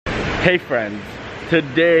Hey friends,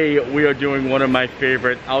 today we are doing one of my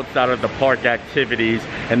favorite outside of the park activities,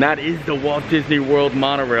 and that is the Walt Disney World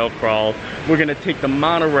monorail crawl. We're gonna take the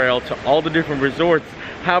monorail to all the different resorts,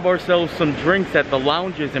 have ourselves some drinks at the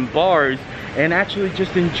lounges and bars, and actually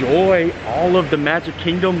just enjoy all of the Magic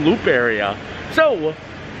Kingdom loop area. So,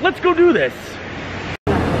 let's go do this.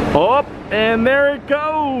 Oh, and there it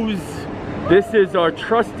goes. This is our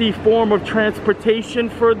trusty form of transportation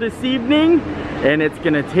for this evening, and it's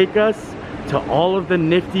gonna take us to all of the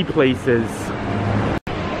nifty places.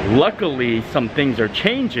 Luckily, some things are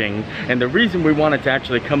changing, and the reason we wanted to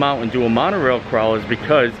actually come out and do a monorail crawl is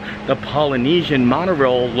because the Polynesian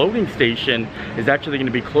monorail loading station is actually going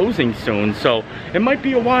to be closing soon, so it might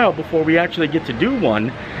be a while before we actually get to do one.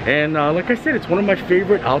 And like I said, it's one of my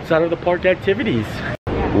favorite outside of the park activities.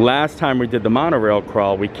 Last time we did the monorail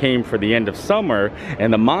crawl, we came for the end of summer,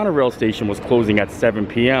 and the monorail station was closing at 7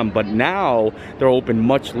 p.m. But now they're open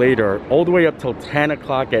much later, all the way up till 10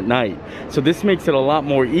 o'clock at night. So this makes it a lot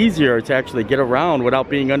more easier to actually get around without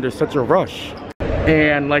being under such a rush.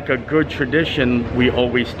 And like a good tradition, we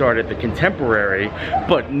always start at the Contemporary,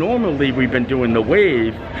 but normally we've been doing the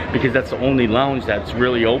Wave because that's the only lounge that's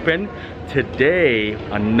really open. Today,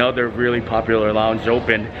 another really popular lounge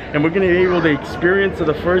opened, and we're gonna be able to experience it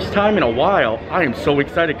the first time in a while. I am so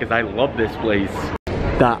excited because I love this place.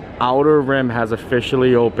 The Outer Rim has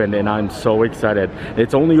officially opened, and I'm so excited.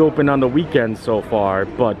 It's only open on the weekends so far,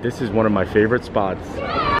 but this is one of my favorite spots.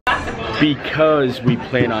 Because we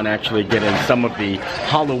plan on actually getting some of the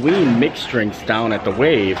Halloween mixed drinks down at the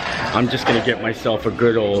Wave, I'm just gonna get myself a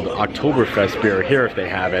good old Oktoberfest beer here if they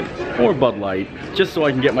have it, or Bud Light, just so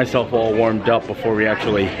I can get myself all warmed up before we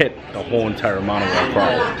actually hit the whole entire monorail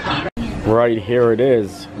crawl. Right here it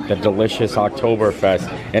is, the delicious Oktoberfest.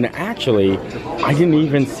 And actually, I didn't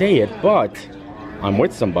even say it, but I'm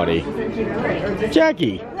with somebody.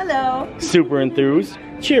 Jackie. Hello. Super enthused.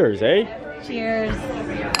 Cheers, eh? Cheers.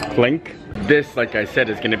 Clink. This, like I said,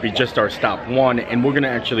 is going to be just our stop one, and we're going to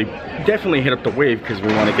actually definitely hit up the Wave because we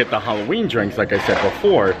want to get the Halloween drinks, like I said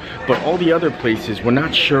before. But all the other places, we're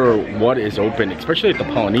not sure what is open, especially at the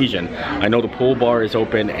Polynesian. I know the pool bar is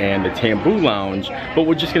open and the Tamboo Lounge, but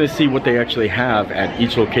we're just going to see what they actually have at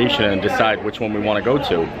each location and decide which one we want to go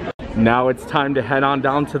to. Now it's time to head on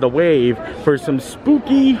down to the Wave for some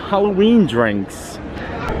spooky Halloween drinks.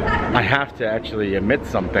 I have to actually admit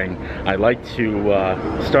something. I like to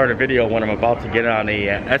start a video when I'm about to get on a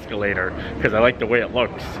escalator because I like the way it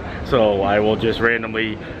looks. So I will just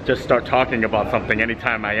randomly just start talking about something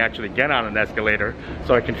anytime I actually get on an escalator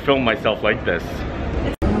so I can film myself like this.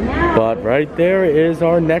 But right there is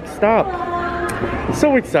our next stop.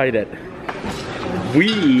 So excited.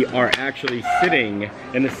 We are actually sitting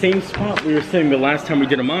in the same spot we were sitting the last time we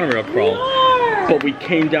did a monorail crawl. But we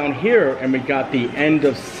came down here and we got the end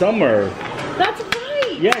of summer. That's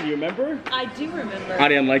right. Yeah, do you remember? I do remember. I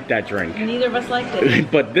didn't like that drink. Neither of us liked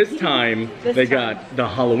it. But this time, they got the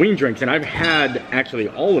Halloween drinks, and I've had actually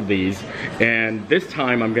all of these. And this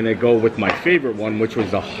time I'm gonna go with my favorite one, which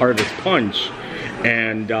was the Harvest Punch.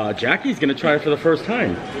 And Jackie's gonna try it for the first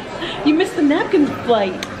time. You missed the napkin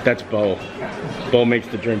flight. That's Bo. Bo makes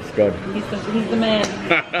the drinks good. He's the man.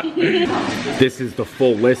 This is the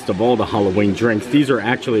full list of all the Halloween drinks. These are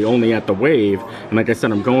actually only at the Wave. And like I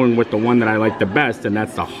said, I'm going with the one that I like the best, and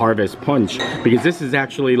that's the Harvest Punch. Because this is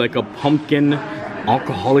actually like a pumpkin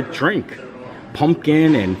alcoholic drink.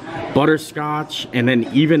 Pumpkin and butterscotch, and then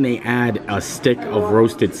even they add a stick of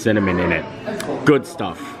roasted cinnamon in it. Good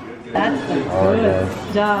stuff. That's the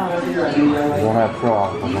good stuff. We'll have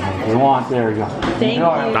straw. We want, there you go. Thank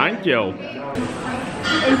you. Thank you.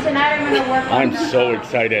 And tonight I'm gonna work on I'm so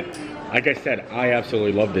excited. Like I said, I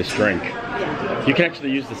absolutely love this drink. Yeah. You can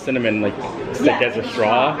actually use the cinnamon stick as a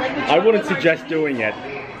straw. I wouldn't suggest doing it,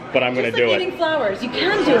 but I'm gonna do it. Eating flowers. You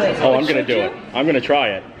can do it. Oh, I'm gonna do it. I'm gonna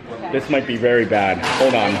try it. Okay. This might be very bad.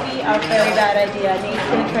 Hold on. Might be a very bad idea. Nate's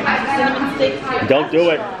gonna try to use cinnamon stick. Don't do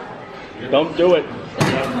it. Don't do it.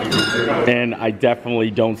 And I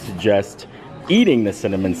definitely don't suggest eating the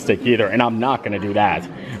cinnamon stick either, and I'm not gonna do that.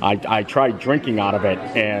 I tried drinking out of it,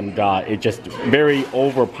 and it just very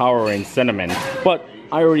overpowering cinnamon. But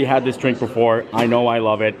I already had this drink before. I know I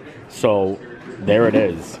love it, so there it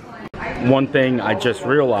is. One thing I just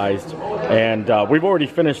realized, and we've already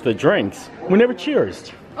finished the drinks. We never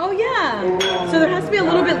cheersed. Oh yeah. So there has to be a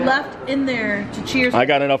little bit left in there to cheers. I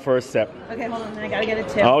got enough for a sip. Okay, hold on. Then I gotta get it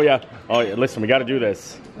too. Oh yeah. Oh yeah. Listen, we got to do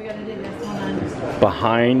this. We gotta do this. Hold on.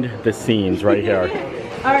 Behind the scenes, right here.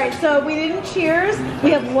 All right. So we didn't cheers.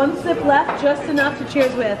 We have one sip left, just enough to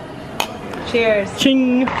cheers with. Cheers.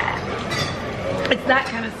 Ching. It's that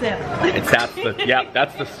kind of sip.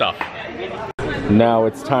 That's the stuff. Now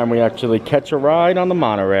it's time we actually catch a ride on the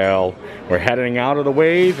monorail. We're heading out of the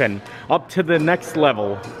wave and up to the next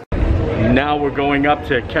level. Now we're going up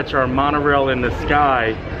to catch our monorail in the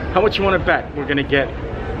sky. How much you want to bet we're gonna get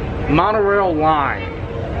monorail lime?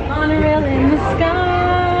 Monorail in the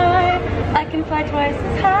sky, I can fly twice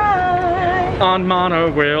as high. On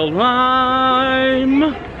monorail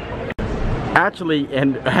lime. Actually,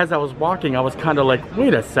 and as I was walking, I was kind of like,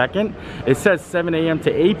 wait a second. It says 7 a.m.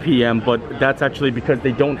 to 8 p.m., but that's actually because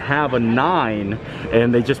they don't have a 9,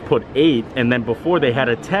 and they just put 8, and then before they had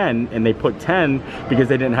a 10, and they put 10 because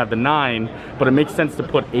they didn't have the 9, but it makes sense to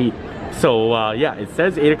put 8. So yeah, it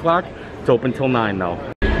says 8 o'clock. It's open till 9 though.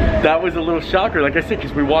 That was a little shocker, like I said,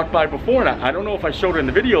 because we walked by before, and I don't know if I showed it in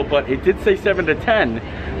the video, but it did say 7 to 10.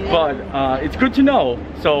 Yeah. But it's good to know.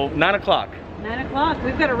 So 9 o'clock. 9 o'clock.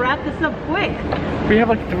 We've got to wrap this up quick. We have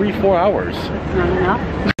like 3-4 hours. That's not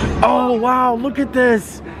enough. Oh wow, look at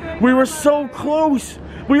this. We were so close.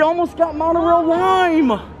 We almost got monorail lime.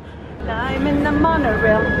 Lime in the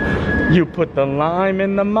monorail. You put the lime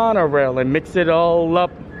in the monorail and mix it all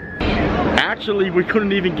up. Actually, we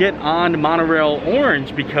couldn't even get on monorail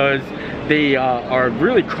orange because they are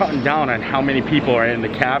really cutting down on how many people are in the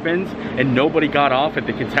cabins, and nobody got off at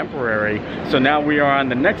the Contemporary. So now we are on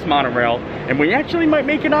the next monorail, and we actually might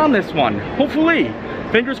make it on this one. Hopefully,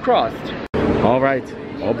 fingers crossed. All right,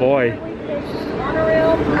 oh boy.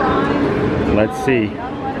 Let's see.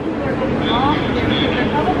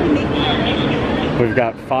 We've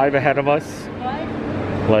got 5 ahead of us.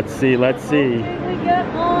 Let's see, let's see. We get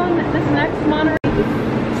on this next monorail.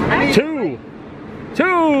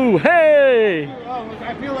 2, hey! Oh,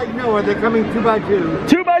 I feel like no, they're coming 2 by 2.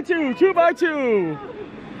 2 by 2, 2 by 2.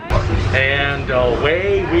 And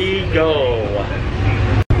away we go.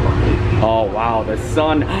 Oh wow, the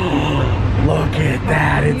sun. Look at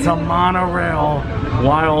that, it's a monorail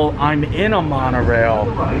while I'm in a monorail.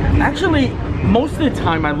 Actually, most of the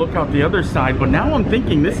time I look out the other side, but now I'm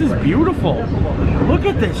thinking this is beautiful. Look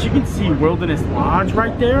at this, you can see Wilderness Lodge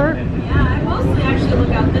right there. Yeah, I mostly actually look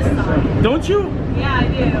out this side. Don't you? Yeah, I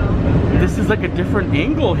do. This is like a different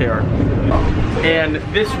angle here. And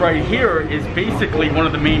this right here is basically one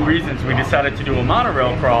of the main reasons we decided to do a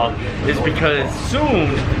monorail crawl, is because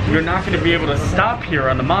soon you're not going to be able to stop here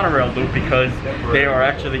on the monorail loop because they are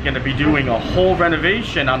actually going to be doing a whole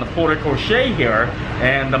renovation on the porte cochere here,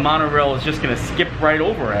 and the monorail is just going to skip right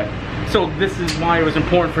over it. So this is why it was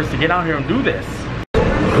important for us to get out here and do this.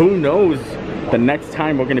 Who knows, the next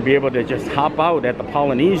time we're going to be able to just hop out at the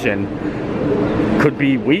Polynesian. Could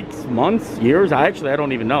be weeks, months, years. I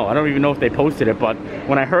don't even know. I don't even know if they posted it, but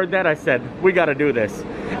when I heard that, I said, we got to do this.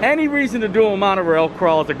 Any reason to do a monorail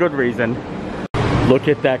crawl is a good reason. Look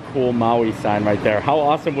at that cool Maui sign right there. How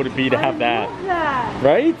awesome would it be to have that? I love that.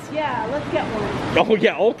 Right? Yeah, let's get one. Oh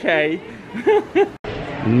yeah, okay.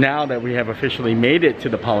 Now that we have officially made it to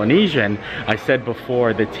the Polynesian, I said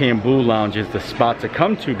before the Tambu Lounge is the spot to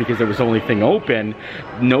come to because it was the only thing open.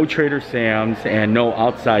 No Trader Sam's and no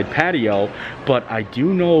outside patio, but I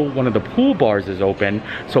do know one of the pool bars is open,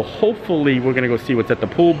 so hopefully we're gonna go see what's at the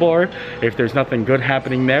pool bar. If there's nothing good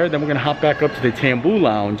happening there, then we're gonna hop back up to the Tambu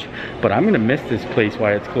Lounge, but I'm gonna miss this place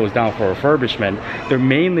while it's closed down for refurbishment. They're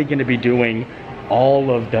mainly gonna be doing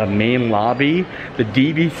all of the main lobby. The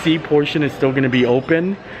DVC portion is still going to be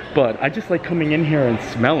open, but I just like coming in here and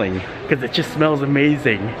smelling because it just smells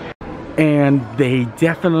amazing. And they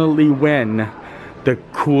definitely win the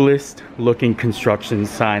coolest looking construction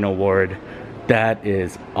sign award. That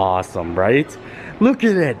is awesome, right? Look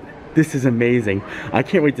at it. This is amazing. I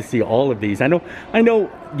can't wait to see all of these. I know,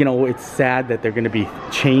 you know, it's sad that they're going to be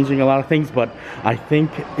changing a lot of things, but I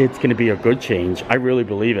think it's going to be a good change. I really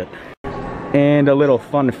believe it. And a little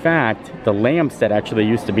fun fact, the lamps that actually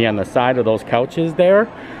used to be on the side of those couches there,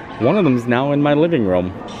 one of them is now in my living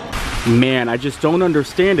room. Man, I just don't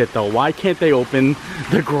understand it though. Why can't they open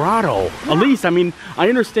the grotto? Yeah. At least, I mean, I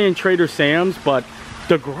understand Trader Sam's, but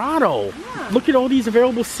the grotto. Yeah. Look at all these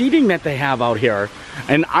available seating that they have out here.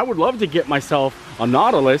 And I would love to get myself a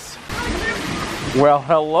Nautilus. Well,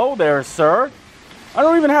 hello there, sir. I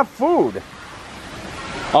don't even have food.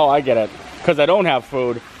 Oh, I get it. Because I don't have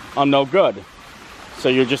food, I'm no good. So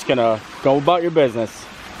you're just gonna go about your business.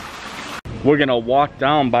 We're gonna walk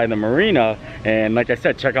down by the marina and, like I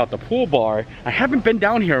said, check out the pool bar. I haven't been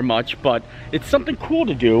down here much, but it's something cool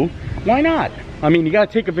to do. Why not? I mean, you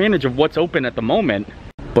gotta take advantage of what's open at the moment.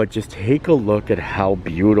 But just take a look at how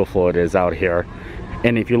beautiful it is out here.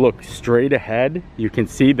 And if you look straight ahead, you can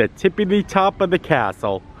see the tippity top of the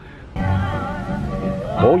castle.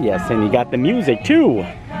 Oh yes, and you got the music too.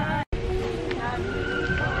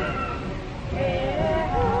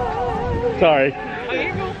 Sorry. Oh,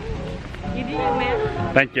 you're cool. You did, man.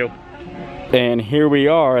 Thank you. And here we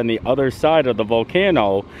are on the other side of the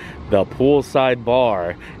volcano, the poolside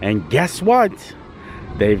bar. And guess what?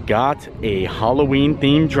 They've got a Halloween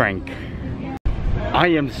themed drink. I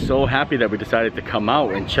am so happy that we decided to come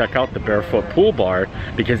out and check out the Barefoot Pool Bar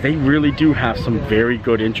because they really do have some very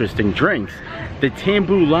good, interesting drinks. The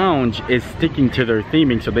Tambu Lounge is sticking to their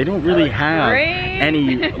theming, so they don't really have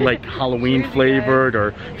any like Halloween flavored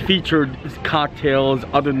or featured cocktails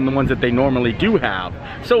other than the ones that they normally do have.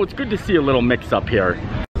 So it's good to see a little mix up here.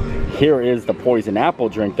 Here is the poison apple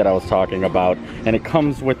drink that I was talking about, and it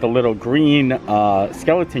comes with the little green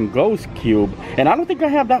skeleton ghost cube, and I don't think I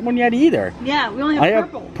have that one yet either. Yeah, we only have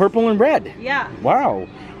purple. Have purple and red. Yeah. Wow.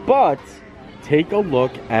 But take a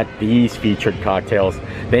look at these featured cocktails.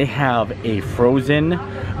 They have a frozen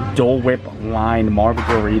Dole Whip lime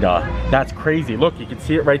margarita. That's crazy. Look, you can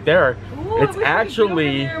see it right there. Ooh, it's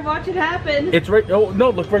actually watch it happen. It's right. Oh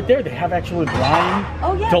no, look right there. They have actually lime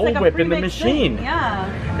Dole Whip in the machine. Thing.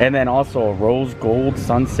 Yeah. And then also a rose gold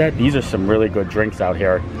sunset. These are some really good drinks out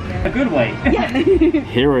here. A good way. Yeah.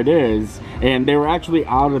 Here it is. And they were actually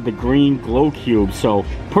out of the green glow cube. So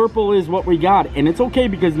purple is what we got. And it's okay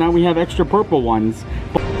because now we have extra purple ones.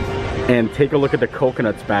 And take a look at the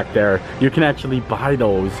coconuts back there. You can actually buy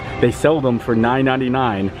those. They sell them for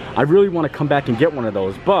 $9.99. I really want to come back and get one of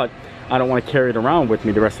those, but I don't want to carry it around with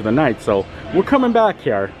me the rest of the night. So we're coming back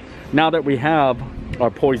here. Now that we have our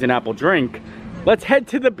poison apple drink, let's head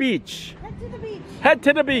to the beach. Head to the beach. Head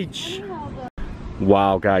to the beach.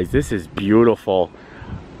 Wow, guys, this is beautiful.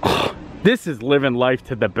 Oh, this is living life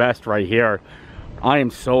to the best right here. I am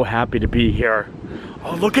so happy to be here.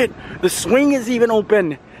 Oh, look at the swing is even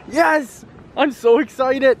open. Yes, I'm so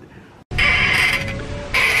excited.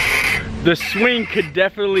 The swing could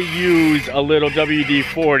definitely use a little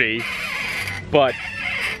WD-40, but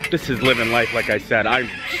this is living life, like I said. I'm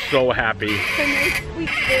so happy. It's a nice, sweet,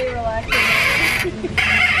 very relaxing.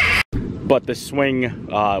 But the swing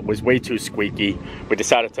was way too squeaky. We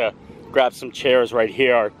decided to grab some chairs right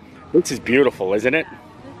here. This is beautiful, isn't it?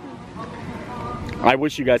 I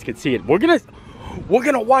wish you guys could see it. We're gonna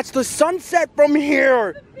watch the sunset from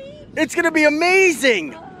here. It's gonna be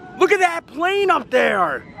amazing. Look at that plane up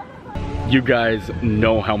there. You guys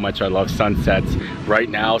know how much I love sunsets. Right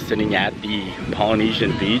now, sitting at the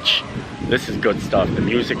Polynesian beach, this is good stuff. The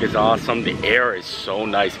music is awesome. The air is so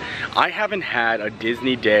nice. I haven't had a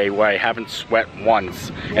Disney day where I haven't sweat once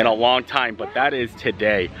in a long time, but that is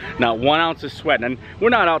today. Not 1 ounce of sweat. And we're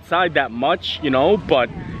not outside that much, you know, but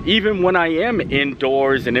even when I am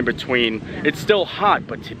indoors and in between, it's still hot.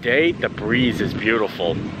 But today, the breeze is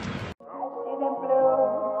beautiful.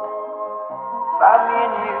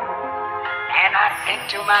 And I think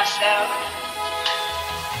to myself,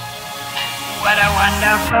 what a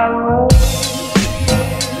wonderful world.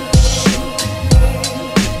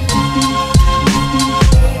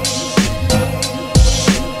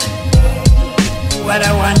 What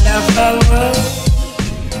a wonderful world.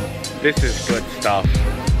 This is good stuff.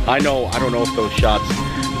 I don't know if those shots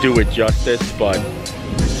do it justice, but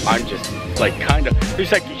I'm just like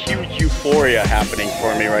there's like a huge euphoria happening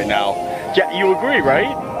for me right now. Yeah, you agree,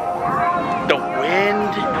 right? The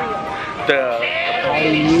wind, the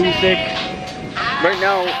music. Right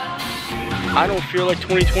now, I don't feel like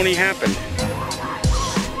 2020 happened.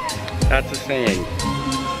 That's a saying.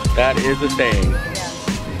 That is a saying.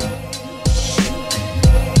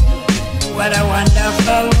 What a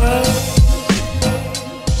wonderful world.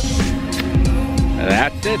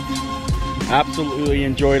 That's it. Absolutely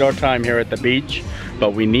enjoyed our time here at the beach,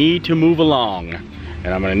 but we need to move along.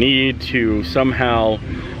 And I'm gonna need to somehow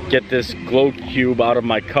get this glow cube out of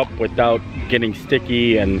my cup without getting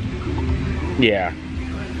sticky, and yeah.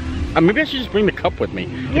 Maybe I should just bring the cup with me.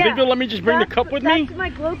 You think they'll let me just bring the cup with me? That's my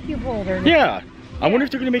glow cube holder. Yeah. I wonder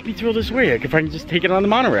if they're gonna make me throw this away. Like if I can just take it on the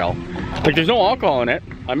monorail. Like there's no alcohol in it.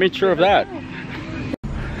 I made sure of that.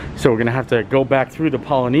 So we're gonna have to go back through the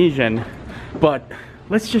Polynesian, but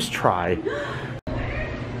let's just try.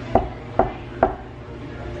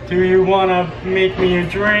 Do you wanna make me a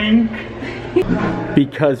drink?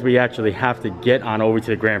 Because we actually have to get on over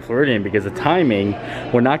to the Grand Floridian because of timing,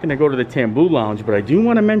 we're not going to go to the Tambu Lounge, but I do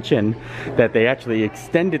want to mention that they actually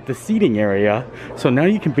extended the seating area, so now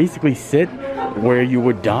you can basically sit where you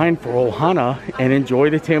would dine for Ohana and enjoy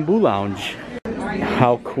the Tambu Lounge.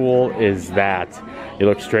 How cool is that? You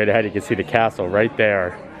look straight ahead, you can see the castle right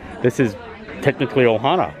there. This is technically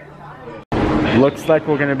Ohana. Looks like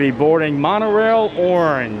we're going to be boarding Monorail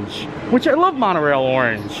Orange, which I love Monorail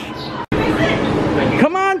Orange.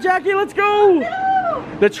 Come on, Jackie, let's go! No.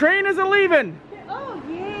 The train isn't leaving. Oh,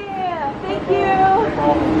 yeah. Thank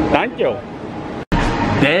you. Thank you.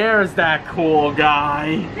 There's that cool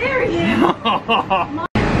guy. There he is.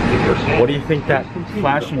 What do you think that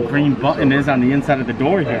flashing green button is on the inside of the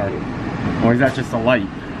door here? Or is that just a light?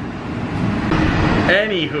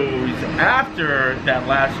 Anywho's, after that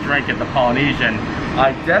last drink at the Polynesian,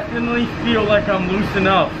 I definitely feel like I'm loose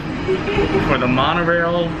enough for the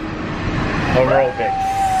monorail aerobics.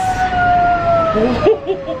 It's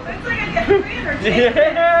like I get free entertainment.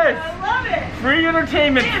 Yes! I love it. Free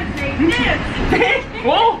entertainment. Dance.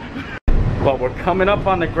 Whoa! But we're coming up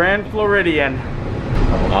on the Grand Floridian.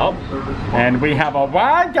 Oh, and we have a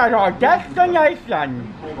ride at our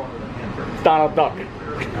destination. It's Donald Duck.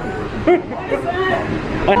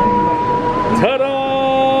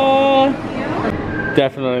 Ta-da!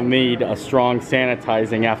 Definitely need a strong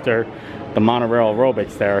sanitizing after the monorail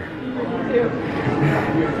aerobics there.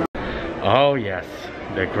 Oh yes,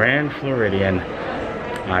 the Grand Floridian.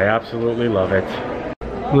 I absolutely love it.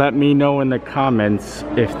 Let me know in the comments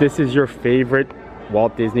if this is your favorite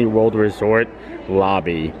Walt Disney World Resort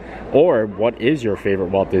lobby, or what is your favorite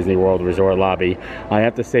Walt Disney World Resort lobby. I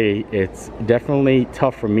have to say it's definitely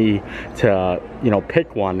tough for me to,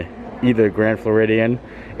 pick one, either Grand Floridian,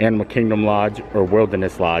 Animal Kingdom Lodge, or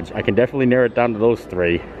Wilderness Lodge. I can definitely narrow it down to those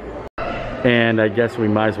three. And I guess we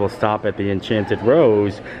might as well stop at the Enchanted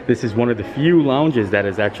Rose. This is one of the few lounges that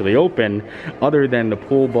is actually open other than the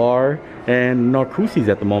pool bar and Narcoossee's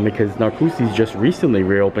at the moment, because Narcoossee's just recently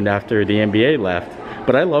reopened after the NBA left.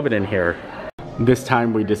 But I love it in here. This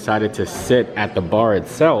time we decided to sit at the bar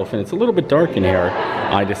itself, and it's a little bit dark in here.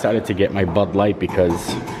 I decided to get my Bud Light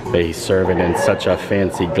because they serve it in such a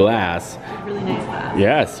fancy glass. Really nice glass.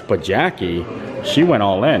 Yes, but Jackie, she went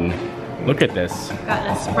all in. Look at this. Got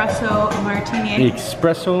an espresso martini.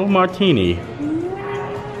 Espresso martini.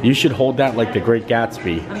 You should hold that like the Great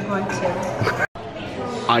Gatsby. I'm going to.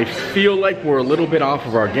 I feel like we're a little bit off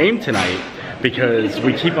of our game tonight because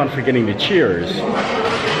we keep on forgetting the cheers.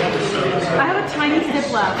 I have a tiny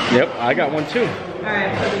sip left. Yep, I got one too.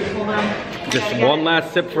 Alright, hold on. Just one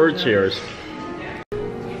last sip for a cheers.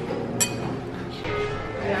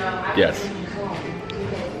 Yes.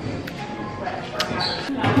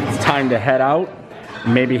 It's time to head out.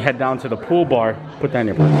 Maybe head down to the pool bar. Put that in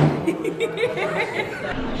your pocket.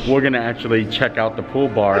 We're gonna actually check out the pool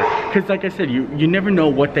bar because, like I said, you never know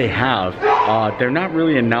what they have. They're not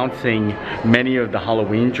really announcing many of the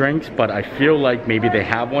Halloween drinks, but I feel like maybe they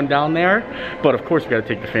have one down there. But of course, we gotta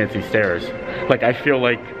take the fancy stairs. Like I feel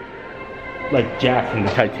like Jack from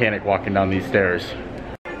the Titanic walking down these stairs.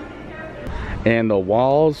 And the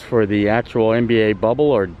walls for the actual NBA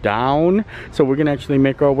bubble are down, so we're gonna actually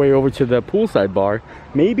make our way over to the poolside bar.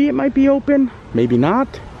 Maybe it might be open, maybe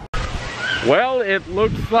not. Well, it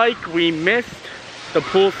looks like we missed the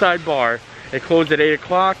poolside bar. It closed at 8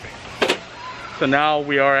 o'clock, so now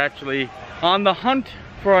we are actually on the hunt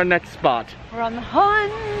for our next spot. We're on the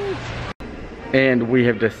hunt! And we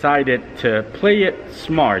have decided to play it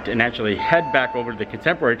smart and actually head back over to the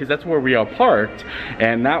Contemporary because that's where we are parked,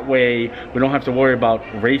 and that way we don't have to worry about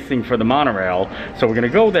racing for the monorail. So we're gonna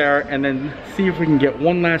go there and then see if we can get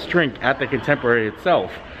one last drink at the Contemporary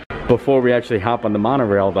itself. Before we actually hop on the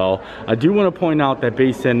monorail though, I do want to point out that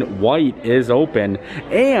Basin White is open,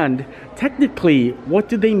 and technically, what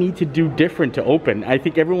do they need to do different to open? I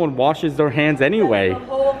think everyone washes their hands anyway. The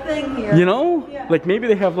whole thing here. You know? Yeah. Like maybe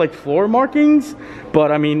they have like floor markings, but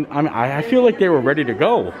I mean, I feel like they were ready to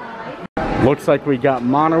go. Looks like we got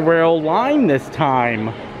monorail lime this time.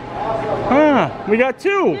 Huh, we got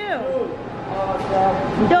two.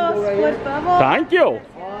 Dos, por favor. Thank you.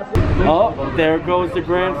 Oh, there goes the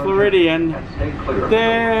Grand Floridian.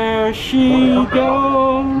 There she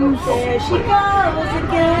goes. There she goes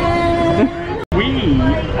again. We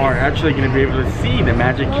are actually going to be able to see the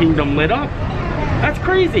Magic Kingdom lit up. That's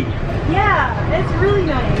crazy. Yeah, it's really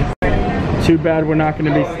nice. Too bad we're not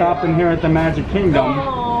going to be stopping here at the Magic Kingdom.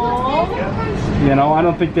 Aww. You know, I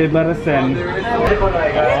don't think they'd let us in.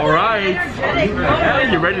 All right.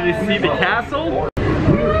 Yeah, you ready to see the castle?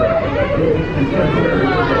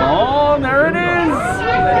 Oh, there it is!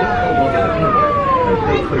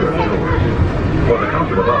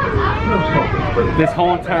 This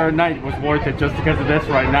whole entire night was worth it just because of this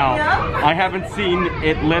right now. I haven't seen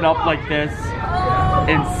it lit up like this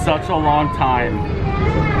in such a long time.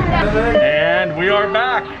 And we are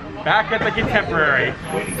back at the Contemporary.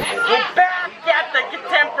 We're back at the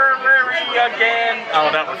Contemporary again. Oh,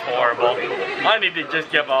 that was horrible. I need to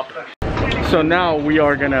just give up. So now we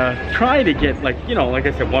are gonna try to get, like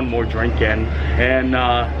I said, one more drink in, and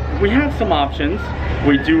we have some options.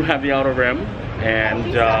 We do have the Outer Rim,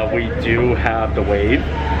 and we do have the Wave.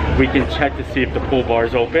 We can check to see if the pool bar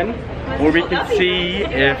is open. where we can see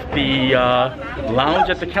if the lounge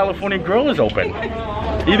at the California Grill is open.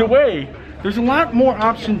 Either way, there's a lot more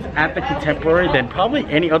options at the Contemporary than probably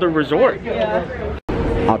any other resort. Yeah.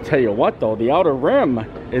 I'll tell you what though, the Outer Rim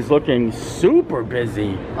is looking super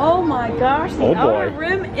busy. Oh my gosh, the Outer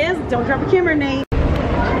Rim is, don't drop a camera, Nate.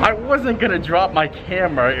 I wasn't gonna drop my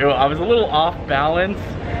camera. I was a little off balance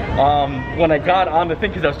when I got on the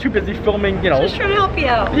thing because I was too busy filming, you know. Just trying to help you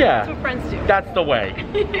out. Yeah. That's what friends do. That's the way.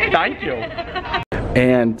 Thank you.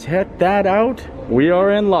 And check that out. We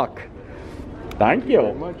are in luck. Thank you.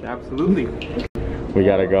 Very much, absolutely. We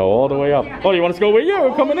gotta go all the way up. Oh, you want us to go with you?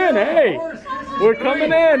 We're coming in. Hey, we're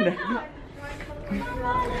coming in.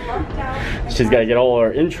 She's gotta get all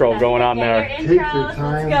her intro going on there. Take your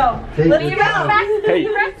time. Let's go. Take your time. Hey,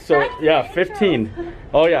 so yeah, 15.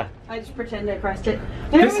 Oh yeah. I just pretend I pressed it.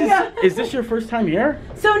 Is this your first time here?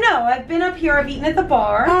 So no, I've been up here, I've eaten at the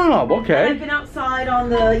bar. Oh, And okay. I've been outside on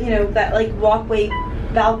the, you know, that like walkway,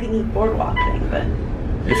 balcony, boardwalk thing, but.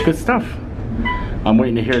 It's good stuff. I'm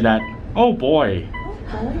waiting to hear that. Oh boy.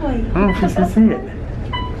 Oh boy. I don't know if he's gonna see it.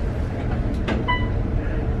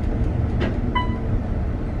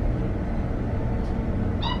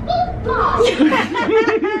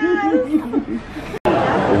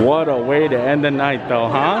 What a way to end the night though,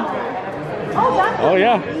 huh? Oh, that's Oh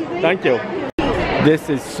yeah, amazing. thank you. This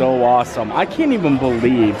is so awesome. I can't even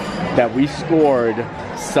believe that we scored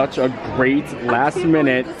such a great last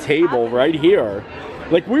minute table right here.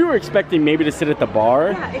 Like we were expecting maybe to sit at the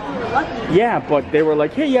bar. Yeah, if we were lucky. Yeah, but they were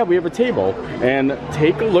like, hey, yeah, we have a table. And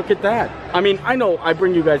take a look at that. I mean, I know I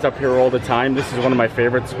bring you guys up here all the time. This is one of my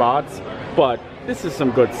favorite spots, but this is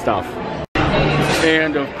some good stuff.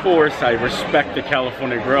 And of course, I respect the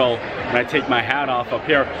California Grill and I take my hat off up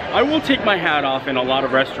here. I will take my hat off in a lot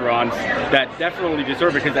of restaurants that definitely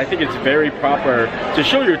deserve it because I think it's very proper to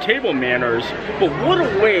show your table manners. But what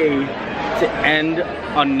a way to end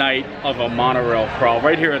a night of a monorail crawl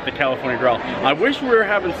right here at the California Grill. I wish we were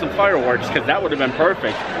having some fireworks because that would have been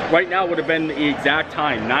perfect. Right now would have been the exact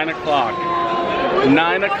time, 9 o'clock.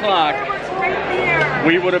 9 o'clock,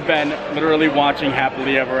 we would have been literally watching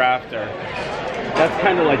Happily Ever After. That's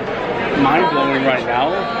kind of like mind-blowing right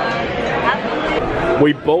now.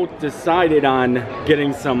 We both decided on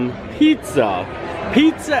getting some pizza.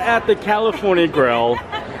 Pizza at the California Grill.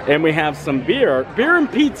 And we have some beer. Beer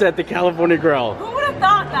and pizza at the California Grill. Who would have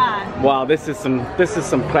thought that? Wow, this is some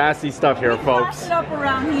classy stuff here, folks. Class it up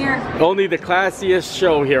around here. Only the classiest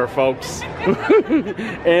show here, folks.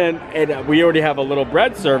 and we already have a little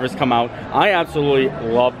bread service come out. I absolutely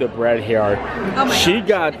love the bread here. Oh my She gosh,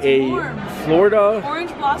 got it's a warm. Florida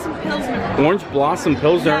Orange Blossom Pilsner. Orange Blossom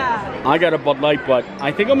Pilsner. Yeah. I got a Bud Light, but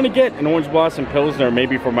I think I'm gonna get an Orange Blossom Pilsner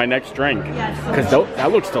maybe for my next drink. Yes. Because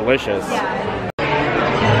that looks delicious. Yeah.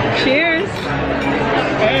 Cheers.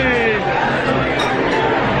 Hey.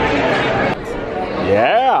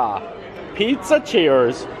 Yeah. Pizza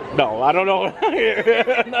cheers. No, I don't know.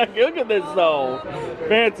 Look at this though.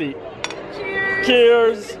 Fancy. Cheers.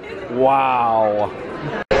 Cheers. Wow.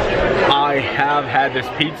 I have had this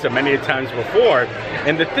pizza many times before.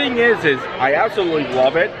 And the thing is I absolutely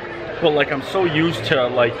love it. But like I'm so used to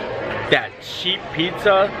like that cheap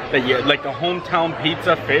pizza that you like, the hometown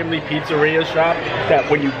pizza, family pizzeria shop, that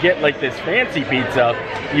when you get like this fancy pizza,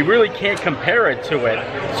 you really can't compare it to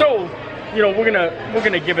it. So, you know, we're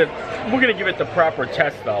gonna give it the proper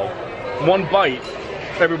test though. One bite,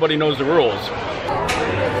 everybody knows the rules.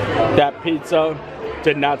 That pizza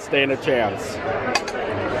did not stand a chance.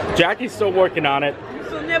 Jackie's still working on it. I'm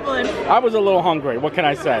still nibbling. I was a little hungry, what can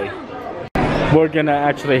I say? We're gonna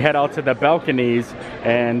actually head out to the balconies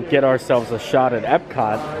and get ourselves a shot at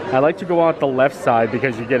Epcot. I like to go out the left side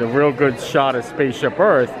because you get a real good shot of Spaceship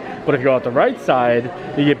Earth, but if you go out the right side,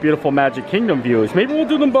 you get beautiful Magic Kingdom views. Maybe we'll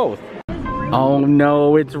do them both. Oh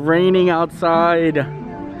no, it's raining outside.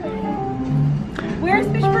 Where's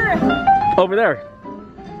Spaceship Earth? Over there.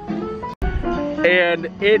 And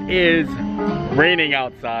it is raining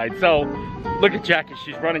outside, so look at Jackie,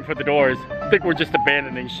 she's running for the doors. I think we're just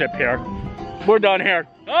abandoning ship here. We're done here.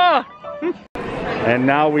 Ah! And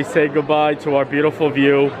now we say goodbye to our beautiful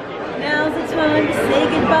view. Now's the time to say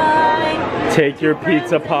goodbye. Take your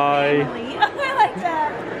pizza pie. I like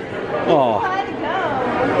that. Oh. Pie to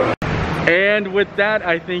go. And with that,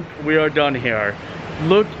 I think we are done here.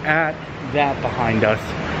 Look at that behind us.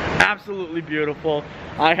 Absolutely beautiful.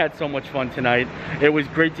 I had so much fun tonight. It was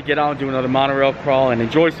great to get out and do another monorail crawl and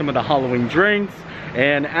enjoy some of the Halloween drinks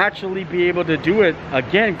and actually be able to do it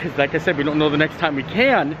again, because like I said, we don't know the next time we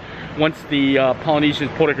can. Once the Polynesian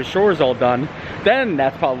Puerto Rico shore is all done, then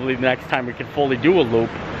that's probably the next time we can fully do a loop.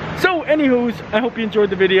 So anywho's, I hope you enjoyed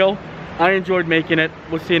the video. I enjoyed making it.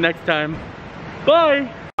 We'll see you next time.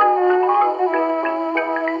 Bye.